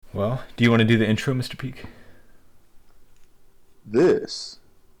Well, do you want to do the intro, Mr. Peak? This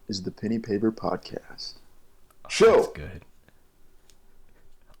is the Penny Paper Podcast. That's good.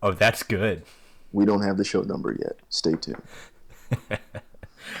 Oh, that's good. We don't have the show number yet. Stay tuned.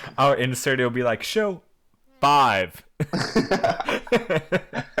 Our insert will be like show 5.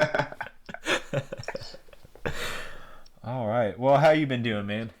 All right. Well, how you been doing,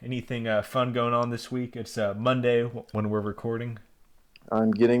 man? Anything fun going on this week? It's Monday when we're recording.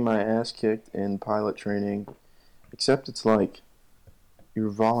 I'm getting my ass kicked in pilot training, except it's like you're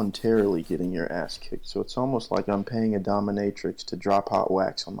voluntarily getting your ass kicked. So it's almost like I'm paying a dominatrix to drop hot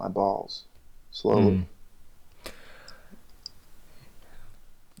wax on my balls slowly.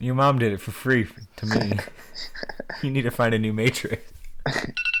 Your mom did it for free to me. You need to find a new matrix.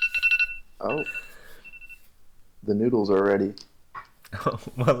 Oh. The noodles are ready. Oh,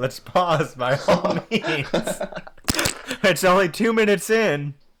 well, let's pause by all means. It's only 2 minutes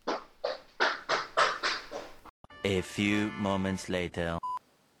in. A few moments later.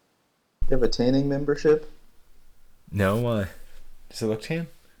 You have a tanning membership? No, does it look tan?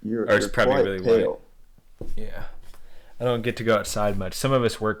 You're it's probably quite really pale. white. Yeah. I don't get to go outside much. Some of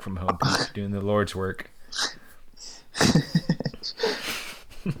us work from home, doing the Lord's work.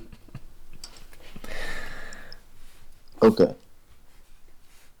 Okay.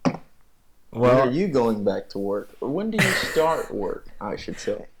 Well, when are you going back to work? Or when do you start work, I should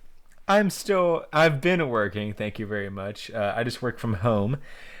say? I've been working, thank you very much. I just work from home.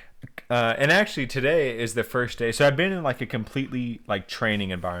 And actually today is the first day. So I've been in like a completely like training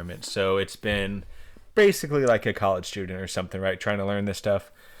environment. So it's been basically like a college student or something, right? Trying to learn this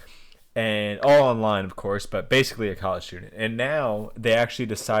stuff. And all online, of course, but basically a college student. And now they actually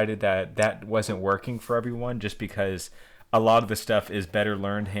decided that that wasn't working for everyone just because a lot of the stuff is better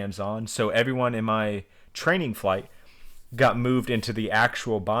learned hands-on. So everyone in my training flight got moved into the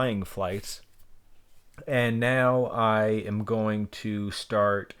actual buying flights. And now I am going to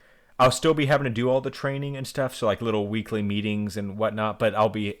start... I'll still be having to do all the training and stuff, so like little weekly meetings and whatnot, but I'll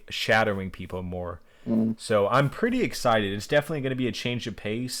be shadowing people more. So I'm pretty excited. It's definitely going to be a change of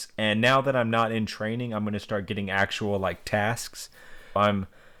pace. And now that I'm not in training, I'm going to start getting actual like tasks. I'm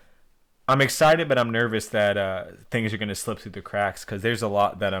excited, but I'm nervous that things are going to slip through the cracks because there's a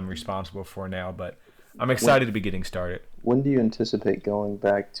lot that I'm responsible for now. But I'm excited to be getting started. When do you anticipate going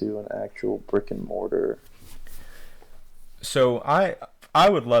back to an actual brick and mortar? So I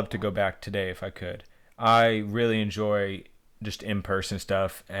would love to go back today if I could. I really enjoy just in-person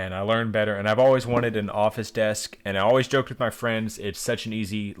stuff, and I learn better, and I've always wanted an office desk, and I always joked with my friends, it's such an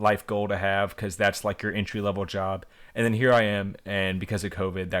easy life goal to have, because that's like your entry-level job, and then here I am, and because of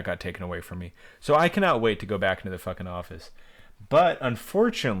COVID, that got taken away from me. So I cannot wait to go back into the fucking office. But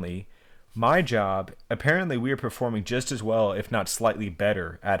unfortunately, my job, apparently we are performing just as well, if not slightly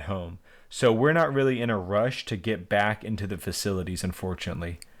better, at home. So we're not really in a rush to get back into the facilities,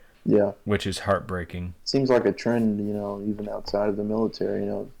 unfortunately. Yeah. Which is heartbreaking. Seems like a trend, even outside of the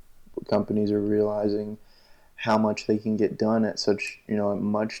military, companies are realizing how much they can get done at such, a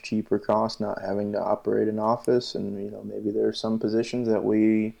much cheaper cost, not having to operate an office. And, maybe there are some positions that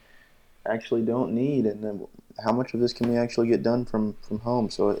we actually don't need. And then how much of this can we actually get done from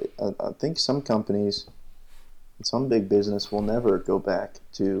home? So I think some companies, some big business will never go back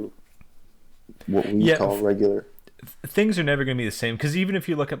to what we call regular. Things are never going to be the same because even if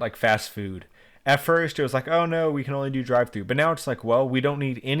you look at like fast food, at first it was like, oh no, we can only do drive-through, but now it's like, well, we don't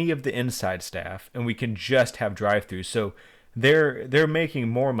need any of the inside staff and we can just have drive-through. So they're making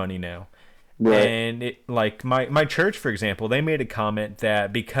more money now. Right. And it, like my church, for example, they made a comment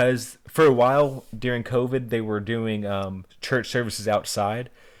that because for a while during COVID they were doing church services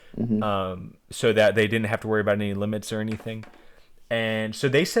outside, so that they didn't have to worry about any limits or anything. And so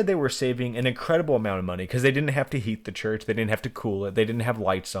they said they were saving an incredible amount of money because they didn't have to heat the church. They didn't have to cool it. They didn't have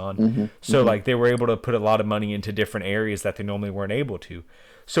lights on. Like they were able to put a lot of money into different areas that they normally weren't able to.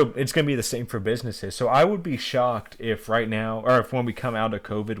 So it's going to be the same for businesses. So I would be shocked if right now, or if when we come out of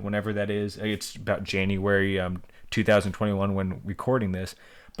COVID, whenever that is, it's about January 2021 when recording this.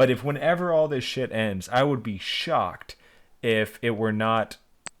 But if whenever all this shit ends, I would be shocked if it were not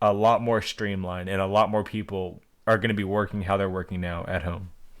a lot more streamlined and a lot more people are going to be working how they're working now at home.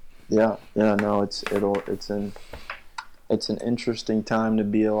 No, it's an interesting time to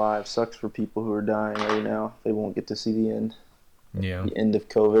be alive. Sucks for people who are dying right now. They won't get to see the end. Yeah. The end of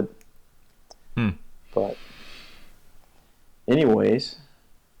COVID. But anyways,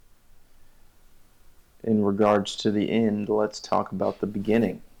 in regards to the end, let's talk about the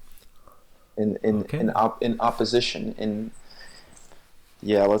beginning. In opposition.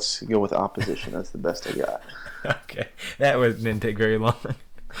 Yeah, let's go with opposition. That's the best I got. Okay. That didn't take very long.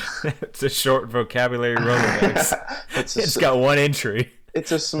 It's a short vocabulary Rolodex. It's got one entry.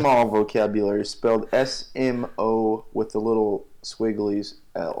 It's a small vocabulary spelled SMO with the little swigglies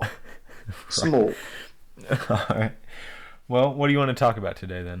L. Small. All right. Well, what do you want to talk about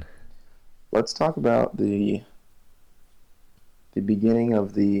today then? Let's talk about the beginning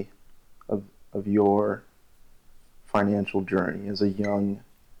of of your financial journey as a young,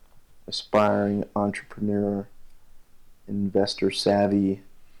 aspiring entrepreneur, investor savvy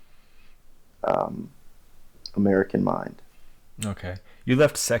American mind. Okay. You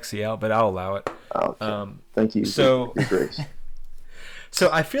left sexy out, but I'll allow it. Okay. Thank you. So, Your grace. So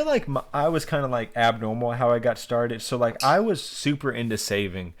I feel like I was kind of like abnormal how I got started. So like I was super into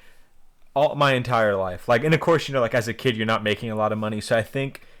saving all my entire life. Like, and of course, you know, like as a kid, you're not making a lot of money. So I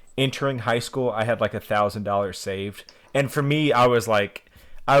think entering high school, I had like $1,000 saved. And for me, I was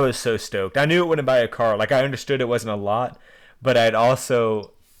so stoked. I knew it wouldn't buy a car. Like I understood it wasn't a lot, but I'd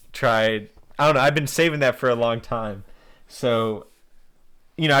also tried, I don't know, I've been saving that for a long time. So,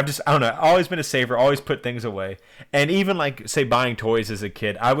 you know, I don't know, always been a saver, always put things away. And even like, say, buying toys as a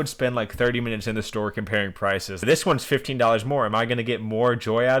kid, I would spend like 30 minutes in the store comparing prices. This one's $15 more. Am I going to get more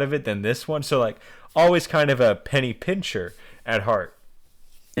joy out of it than this one? So like, always kind of a penny pincher at heart.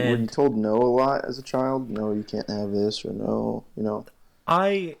 Were you told no a lot as a child? No, you can't have this, or no, you know?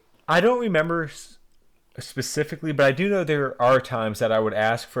 I don't remember specifically, but I do know there are times that I would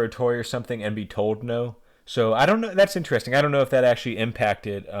ask for a toy or something and be told no. So I don't know. That's interesting. I don't know if that actually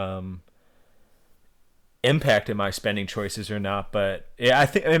impacted my spending choices or not. But yeah,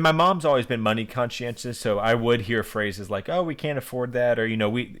 I mean, my mom's always been money conscientious, so I would hear phrases like, "Oh, we can't afford that," or you know,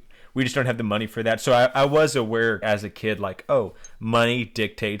 we just don't have the money for that. So I was aware as a kid, like, oh, money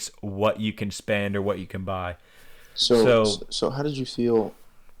dictates what you can spend or what you can buy. So how did you feel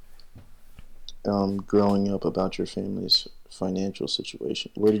growing up about your family's financial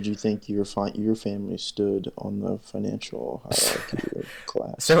situation? Where did you think your family stood on the financial hierarchy of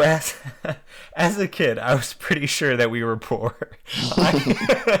class? So as a kid, I was pretty sure that we were poor.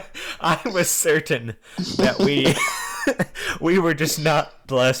 I was certain that we were just not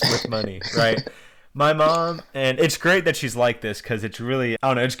blessed with money, right? My mom, and it's great that she's like this because it's really, I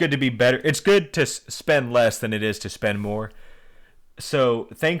don't know, it's good to be better. It's good to spend less than it is to spend more. So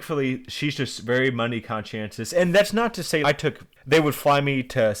thankfully, she's just very money conscientious. And that's not to say they would fly me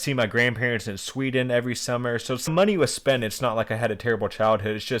to see my grandparents in Sweden every summer. So some money was spent. It's not like I had a terrible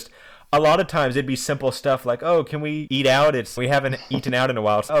childhood. It's just a lot of times it'd be simple stuff like, oh, can we eat out? We haven't eaten out in a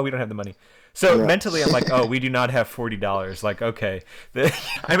while. So, oh, we don't have the money. So yeah. Mentally, I'm like, oh, we do not have $40. Like, okay. I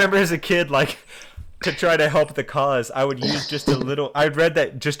remember as a kid, like, to try to help the cause, I would use just a little. I read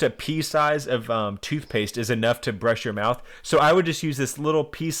that just a pea size of toothpaste is enough to brush your mouth. So I would just use this little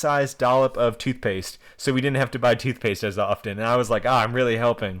pea-sized dollop of toothpaste, so we didn't have to buy toothpaste as often. And I was like, I'm really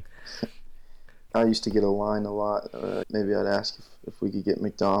helping. I used to get a line a lot. Maybe I'd ask if we could get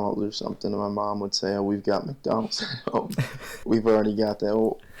McDonald's or something, and my mom would say, "Oh, we've got McDonald's at home. We've already got that."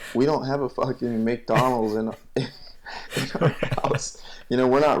 Oh, we don't have a fucking McDonald's in our house. You know,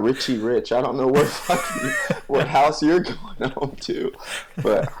 we're not Richie Rich. I don't know what house you're going home to,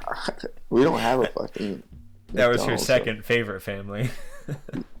 but we don't have a fucking McDonald's. That was her second favorite family.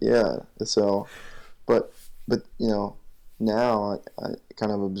 Yeah. So, but you know, now I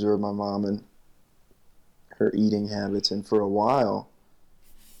kind of observe my mom and her eating habits, and for a while,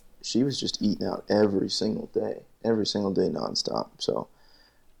 she was just eating out every single day nonstop. So,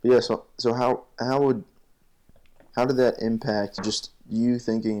 yeah. So how did that impact just you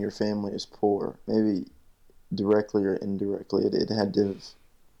thinking your family is poor? Maybe directly or indirectly, it had to have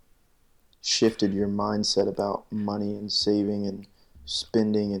shifted your mindset about money and saving and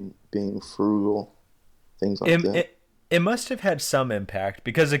spending and being frugal, things like that. It must have had some impact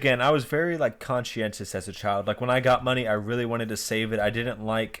because, again, I was very like conscientious as a child. Like when I got money, I really wanted to save it. I didn't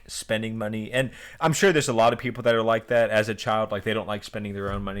like spending money. And I'm sure there's a lot of people that are like that as a child. Like they don't like spending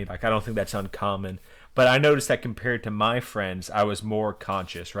their own money. Like I don't think that's uncommon. But I noticed that compared to my friends, I was more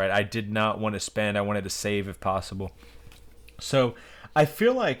conscious, right? I did not want to spend. I wanted to save if possible. So I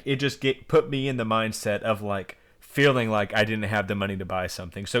feel like it just put me in the mindset of like feeling like I didn't have the money to buy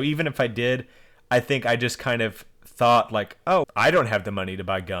something. So even if I did, I think I just kind of thought like, oh, I don't have the money to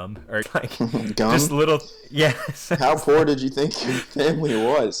buy gum or like gum? Just little. Yes. How poor did you think your family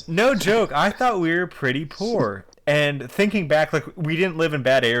was? No joke. I thought we were pretty poor. And thinking back, like we didn't live in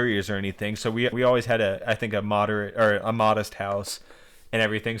bad areas or anything, so we always had a moderate or a modest house and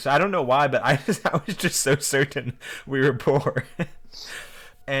everything. So I don't know why, but I was just so certain we were poor.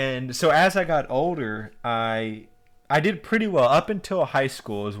 And so as I got older, I I did pretty well up until high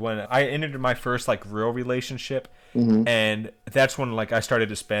school is when I entered my first like real relationship, Mm-hmm. and that's when like I started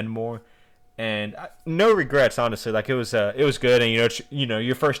to spend more. And no regrets, honestly. Like it was good, and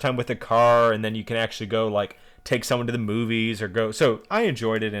your first time with a car, and then you can actually go like take someone to the movies or go. So I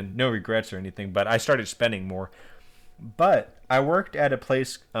enjoyed it, and no regrets or anything. But I started spending more. But I worked at a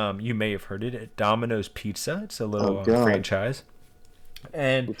place, you may have heard it, at Domino's Pizza. It's a little franchise,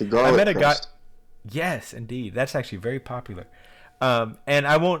 and With the garlic I met a guy. crust. Yes, indeed, that's actually very popular. And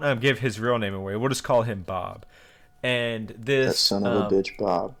I won't give his real name away. We'll just call him Bob. And this That son of a bitch,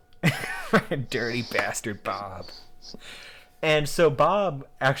 Bob. dirty bastard Bob. And so Bob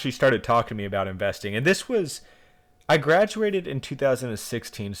actually started talking to me about investing, and I graduated in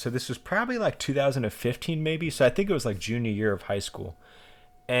 2016, so this was probably like 2015 maybe, so I think it was like junior year of high school.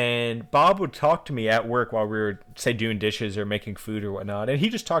 And Bob would talk to me at work while we were, say, doing dishes or making food or whatnot, and he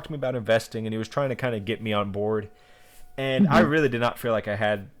just talked to me about investing, and he was trying to kind of get me on board. And I really did not feel like I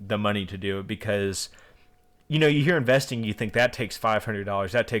had the money to do it because, you hear investing, you think that takes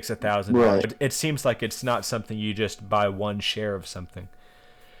 $500, that takes $1,000. Right. It seems like it's not something you just buy one share of something.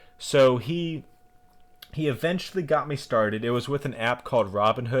 So he eventually got me started. It was with an app called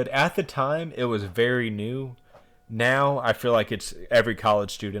Robinhood. At the time, it was very new. Now, I feel like every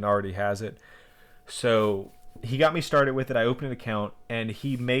college student already has it. So he got me started with it. I opened an account, and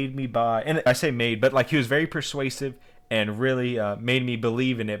he made me buy, and I say made, but like he was very persuasive and really made me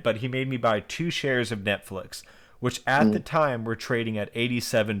believe in it. But he made me buy 2 shares of Netflix, which at the time were trading at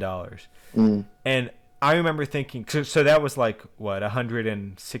 $87. And I remember thinking, so that was like, what,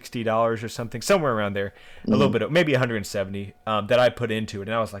 $160 or something, somewhere around there, a little bit, maybe $170 that I put into it.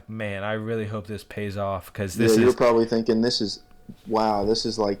 And I was like, man, I really hope this pays off because You're probably thinking, this is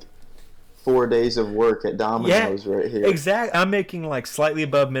like 4 days of work at Domino's right here. Exactly. I'm making like slightly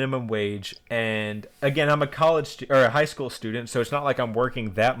above minimum wage. And again, I'm a or a high school student, so it's not like I'm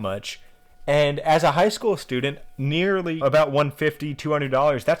working that much. And as a high school student, nearly about $150,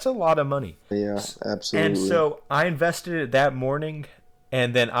 $200, that's a lot of money. Yeah, absolutely. And so I invested it that morning,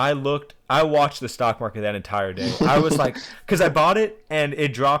 and then I watched the stock market that entire day. I was like, because I bought it, and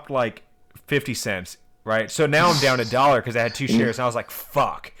it dropped like 50 cents, right? So now I'm down $1 because I had 2 shares, and I was like,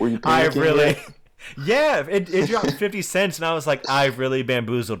 fuck. Were you panicking yet? Yeah, it dropped 50 cents, and I was like, I've really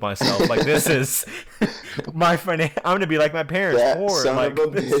bamboozled myself. Like, this is I'm going to be like my parents. That poor. son like,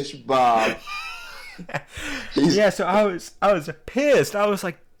 of a bitch, Bob. Yeah, so I was pissed. I was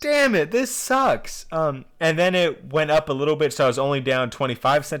like, damn it, this sucks. And then it went up a little bit, so I was only down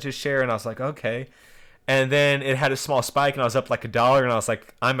 25 cents a share, and I was like, okay. And then it had a small spike, and I was up like $1, and I was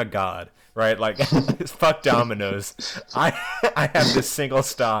like, I'm a god, right? Like, fuck Domino's. I have this single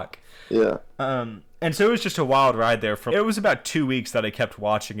stock. Yeah. And so it was just a wild ride there. It was about 2 weeks that I kept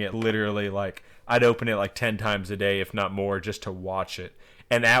watching it. Literally, like I'd open it like 10 times a day, if not more, just to watch it.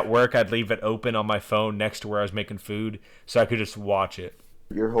 And at work, I'd leave it open on my phone next to where I was making food, so I could just watch it.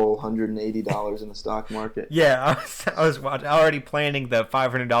 Your whole $180 in the stock market. Yeah, I was already planning the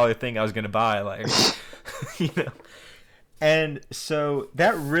 $500 thing I was gonna buy, like, And so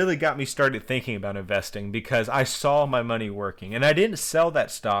that really got me started thinking about investing because I saw my money working. And I didn't sell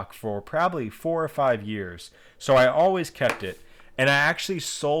that stock for probably 4 or 5 years. So I always kept it. And I actually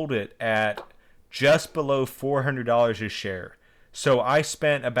sold it at just below $400 a share. So I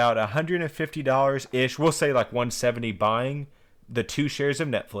spent about $150-ish, we'll say like $170 buying the 2 shares of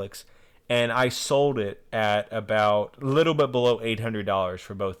Netflix. And I sold it at about a little bit below $800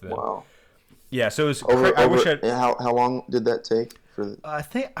 for both of them. Wow. Yeah, so it was. How long did that take?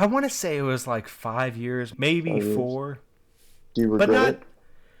 I want to say it was like 5 years, maybe 5 years. 4. Do you regret it?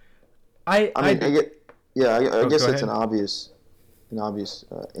 I guess it's ahead. an obvious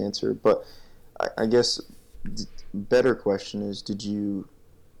answer, but I guess better question is, you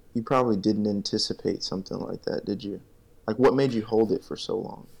probably didn't anticipate something like that, did you? Like, what made you hold it for so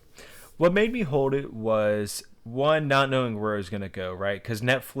long? What made me hold it was, one, not knowing where it was going to go, right? Because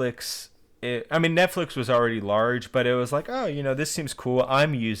Netflix was already large, but it was like, oh, this seems cool.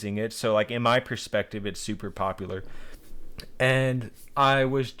 I'm using it. So, like, in my perspective, it's super popular. And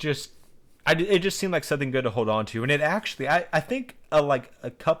it just seemed like something good to hold on to. And it actually, I think,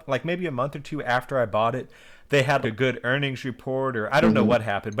 maybe a month or 2 after I bought it, they had a good earnings report, or I don't know what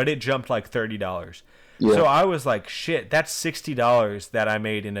happened, but it jumped like $30. Yeah. So I was like, shit, that's $60 that I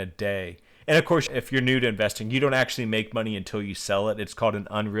made in a day. And of course, if you're new to investing, you don't actually make money until you sell it. It's called an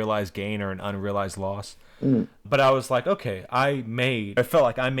unrealized gain or an unrealized loss. But I was like, okay, I felt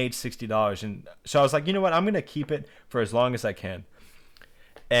like I made $60. And so I was like, you know what? I'm going to keep it for as long as I can.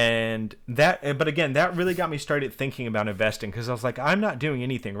 But again, that really got me started thinking about investing because I was like, I'm not doing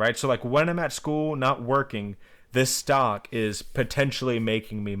anything, right? So like when I'm at school, not working, this stock is potentially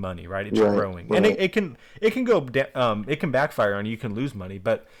making me money, right? It's Right, growing, and right. it can go it can backfire on you. You can lose money,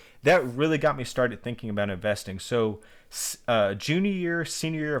 but that really got me started thinking about investing. So, junior year,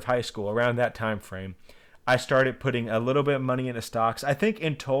 senior year of high school, around that time frame, I started putting a little bit of money into stocks. I think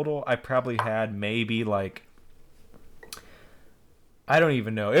in total, I probably had maybe like, I don't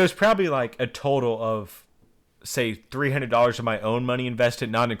even know. It was probably like a total of, say, $300 of my own money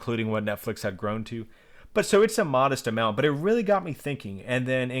invested, not including what Netflix had grown to. But so it's a modest amount, but it really got me thinking. And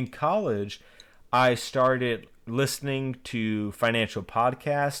then in college, I started listening to financial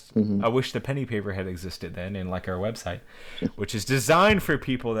podcasts. I wish the penny paper had existed then, and like our website, which is designed for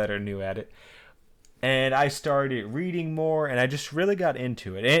people that are new at it. And I started reading more, and I just really got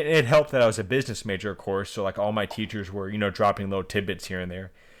into it. It helped that I was a business major, of course, so like all my teachers were, dropping little tidbits here and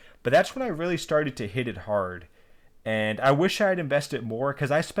there. But that's when I really started to hit it hard. And I wish I had invested more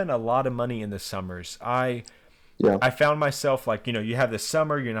because I spent a lot of money in the summers. Yeah. I found myself like, you have the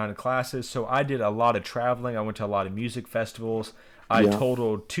summer, you're not in classes, so I did a lot of traveling. I went to a lot of music festivals. I Yeah.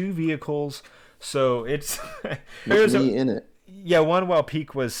 totaled 2 vehicles. So it's With me in it. yeah, one while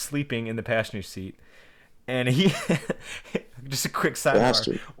Peak was sleeping in the passenger seat. And he just a quick sidebar.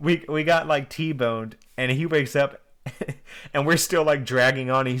 Bastard. We got like T-boned, and he wakes up and we're still like dragging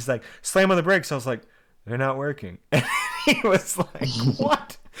on. He's like, slam on the brakes. I was like, they're not working. And he was like,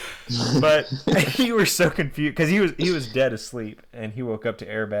 what? But he was so confused because he was dead asleep, and he woke up to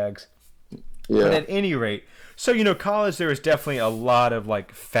airbags. Yeah. But at any rate, so college, there was definitely a lot of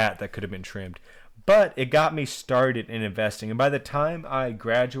like fat that could have been trimmed, but it got me started in investing. And by the time I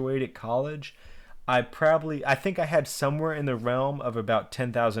graduated college, I think I had somewhere in the realm of about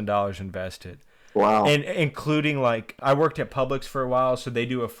 $10,000 invested. Wow. And including like I worked at Publix for a while, so they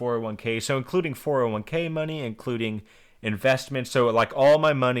do a 401k. So including 401k money, including investments. So like all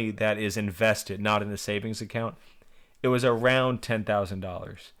my money that is invested, not in the savings account, it was around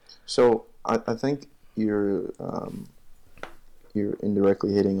 $10,000. So I think you're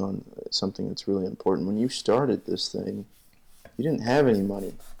indirectly hitting on something that's really important. When you started this thing, you didn't have any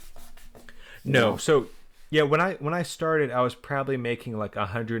money. No, so yeah, when I started, I was probably making like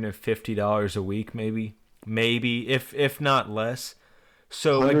 $150 a week, maybe if not less.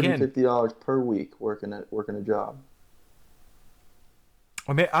 So again, $150 per week working a job.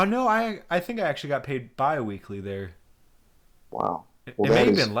 I mean, I know I think I actually got paid bi-weekly there. Wow. It Well, may that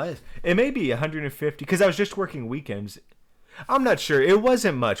have is been less. It may be 150 because I was just working weekends. I'm not sure. It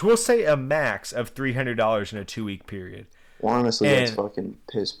wasn't much. We'll say a max of $300 in a 2-week period. well, honestly, that's and- fucking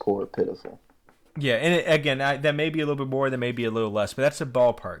piss poor, pitiful. Yeah, and again, that may be a little bit more, that may be a little less, but that's a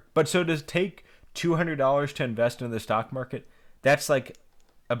ballpark. But so to take $200 to invest in the stock market, that's like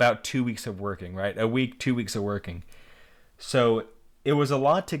about 2 weeks of working, right? A week, 2 weeks of working. So it was a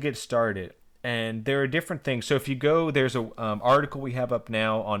lot to get started, and there are different things. So if you go, there's a article we have up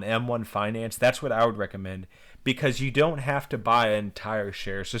now on M1 Finance. That's what I would recommend because you don't have to buy an entire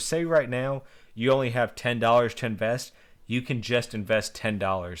share. So say right now you only have $10 to invest. You can just invest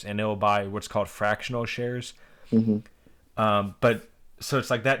 $10 and it'll buy what's called fractional shares. But so it's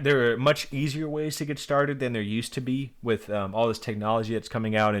like that. There are much easier ways to get started than there used to be with all this technology that's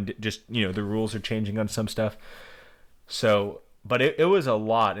coming out, and just the rules are changing on some stuff. So, but it was a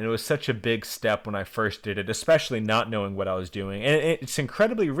lot, and it was such a big step when I first did it, especially not knowing what I was doing, and it's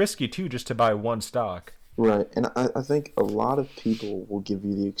incredibly risky too, just to buy one stock. Right, and I think a lot of people will give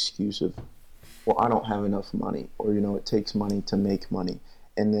you the excuse of, well, I don't have enough money, or it takes money to make money,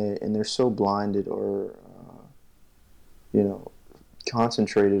 and they're so blinded or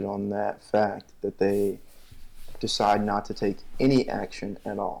concentrated on that fact that they decide not to take any action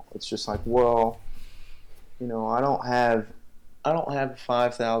at all. It's just like, well, I don't have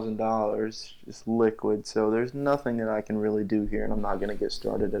 $5,000 just liquid, so there's nothing that I can really do here, and I'm not going to get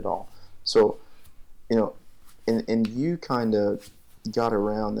started at all. So, and you kind of got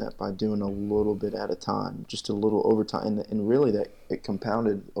around that by doing a little bit at a time, just a little over time, and really that it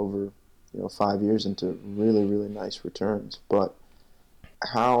compounded over 5 years into really, really nice returns. But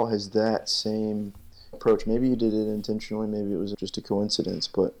how has that same approach, maybe you did it intentionally, maybe it was just a coincidence,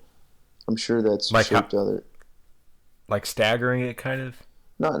 but I'm sure that's Like shaped other, like staggering it kind of.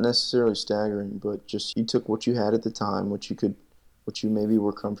 not necessarily staggering, but just you took what you had at the time, what you maybe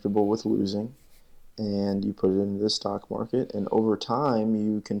were comfortable with losing, and you put it into the stock market, and over time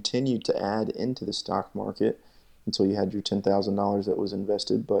you continued to add into the stock market until you had your $10,000 that was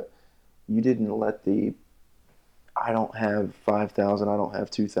invested. But you didn't let the I don't have $5,000, I don't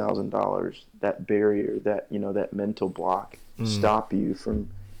have $2,000, that barrier, that mental block stop you from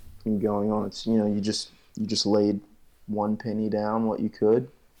going on. It's you just laid one penny down, what you could,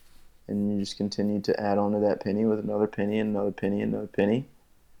 and you just continue to add on to that penny with another penny and another penny and another penny.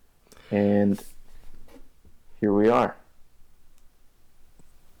 And here we are.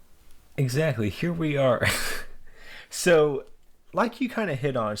 Exactly. Here we are. So, like you kind of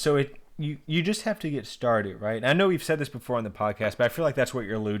hit on, so you just have to get started, right? I know we've said this before on the podcast, but I feel like that's what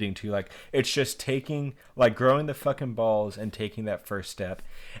you're alluding to. Like, it's just taking, like, growing the fucking balls and taking that first step.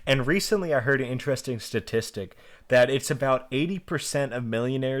 And recently I heard an interesting statistic that it's about 80% of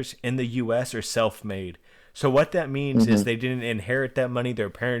millionaires in the US are self-made. So what that means is they didn't inherit that money. Their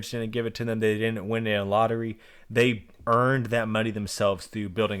parents didn't give it to them. They didn't win in a lottery. They earned that money themselves through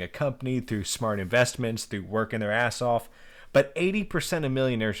building a company, through smart investments, through working their ass off. But 80% of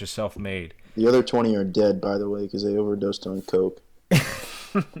millionaires are self-made. The other 20 are dead, by the way, because they overdosed on coke.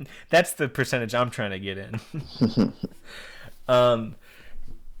 That's the percentage I'm trying to get in.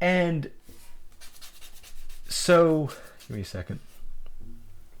 And so, give me a second.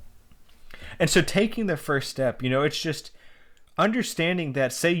 And so taking the first step, it's just understanding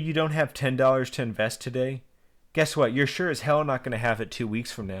that, say you don't have $10 to invest today, guess what? You're sure as hell not going to have it 2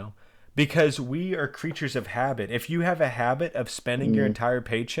 weeks from now, because we are creatures of habit. If you have a habit of spending your entire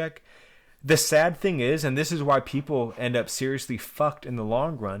paycheck, the sad thing is, and this is why people end up seriously fucked in the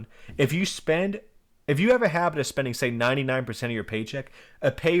long run, if you have a habit of spending, say, 99% of your paycheck, a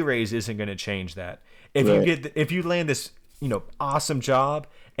pay raise isn't going to change that. If you land this, awesome job,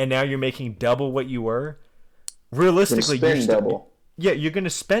 and now you're making double what you were, realistically, you're double. Yeah, you're going to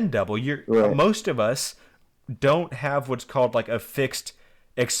spend double. Most of us don't have what's called like a fixed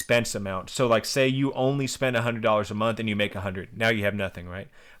expense amount. So, like, say you only spend $100 a month and you make $100. Now you have nothing, right?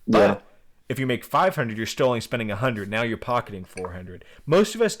 But if you make $500, you're still only spending $100. Now you're pocketing $400.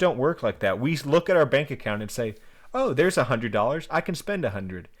 Most of us don't work like that. We look at our bank account and say, "Oh, there's $100. I can spend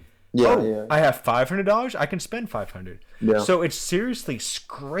 $100. I have $500. I can spend $500." Yeah. So it's seriously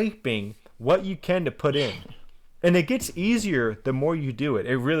scraping what you can to put in, and it gets easier the more you do it.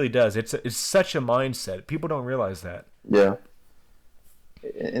 It really does. It's such a mindset. People don't realize that. Yeah.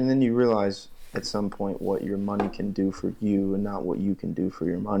 And then you realize at some point what your money can do for you and not what you can do for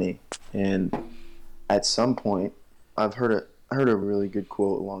your money. And at some point, I heard a really good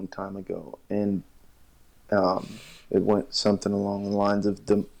quote a long time ago, and it went something along the lines of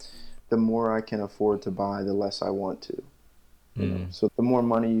the more I can afford to buy, the less I want to. You know? So the more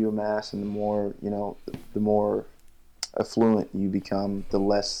money you amass and the more affluent you become, the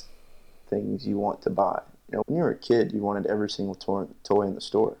less things you want to buy. When you were a kid, you wanted every single toy in the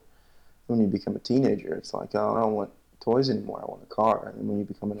store. When you become a teenager, it's like, oh, I don't want toys anymore. I want a car. And when you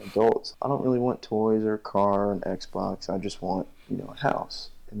become an adult, I don't really want toys or a car or an Xbox. I just want, a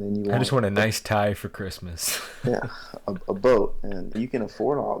house. And then I just want a nice tie for Christmas. Yeah, a boat. And you can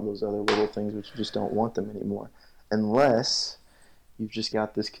afford all those other little things, but you just don't want them anymore. Unless you've just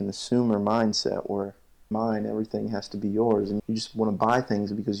got this consumer mindset where everything has to be yours. And you just want to buy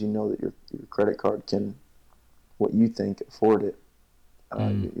things because you know that your credit card can, what you think, afford it.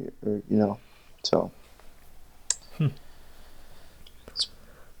 So.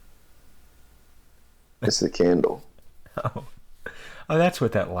 It's the candle. Oh, that's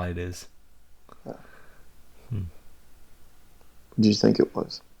what that light is. What did you think it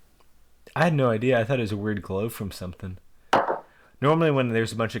was? I had no idea. I thought it was a weird glow from something. Normally, when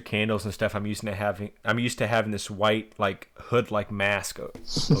there's a bunch of candles and stuff, I'm used to having this white, like, hood-like mask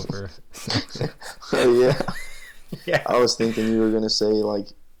over. Oh yeah. Yeah. I was thinking you were gonna say like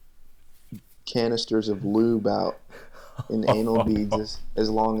canisters of lube out in anal beads as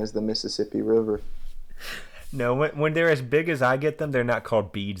long as the Mississippi River. No, when they're as big as I get them, they're not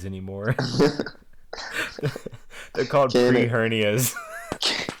called beads anymore. They're called pre-hernias.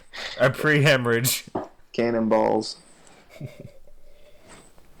 Or pre-hemorrhage. Cannonballs.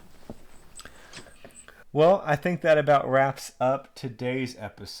 Well, I think that about wraps up today's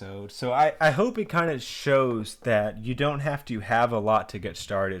episode. So I hope it kind of shows that you don't have to have a lot to get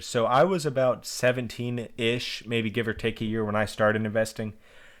started. So I was about 17-ish, maybe give or take a year when I started investing.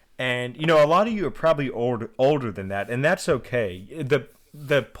 And, a lot of you are probably older than that, and that's okay.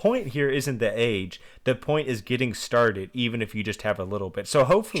 The point here isn't the age. The point is getting started, even if you just have a little bit. So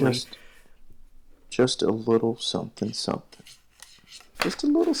hopefully... Just a little something something. Just a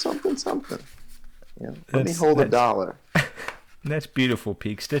little something something. Let me hold $1. That's beautiful,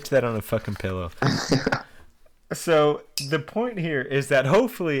 Peak. Stitch that on a fucking pillow. So the point here is that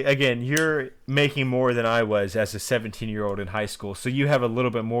hopefully, again, you're making more than I was as a 17-year-old in high school. So you have a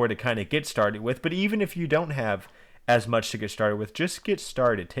little bit more to kind of get started with. But even if you don't have as much to get started with, just get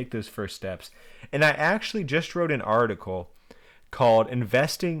started. Take those first steps. And I actually just wrote an article called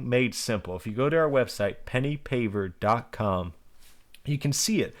Investing Made Simple. If you go to our website, pennypaver.com, You can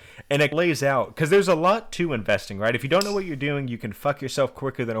see it, and it lays out, because there's a lot to investing, right? If you don't know what you're doing, you can fuck yourself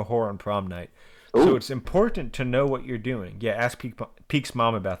quicker than a whore on prom night. Ooh. So it's important to know what you're doing. Yeah, ask Peak's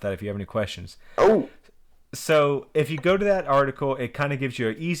mom about that if you have any questions. Oh, So if you go to that article, it kind of gives you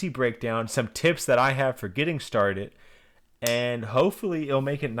an easy breakdown, some tips that I have for getting started, and hopefully it'll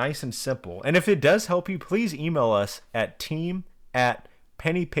make it nice and simple. And if it does help you, please email us at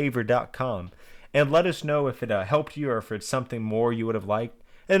team@pennypaver.com and let us know if it helped you or if it's something more you would have liked.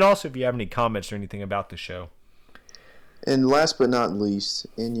 And also if you have any comments or anything about the show. and last but not least,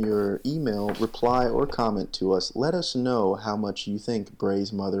 in your email, reply or comment to us. Let us know how much you think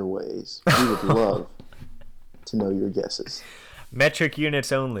Bray's mother weighs. We would love to know your guesses. Metric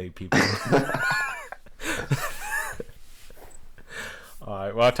units only, people. All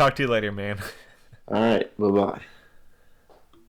right, well, I'll talk to you later, man. All right, bye-bye.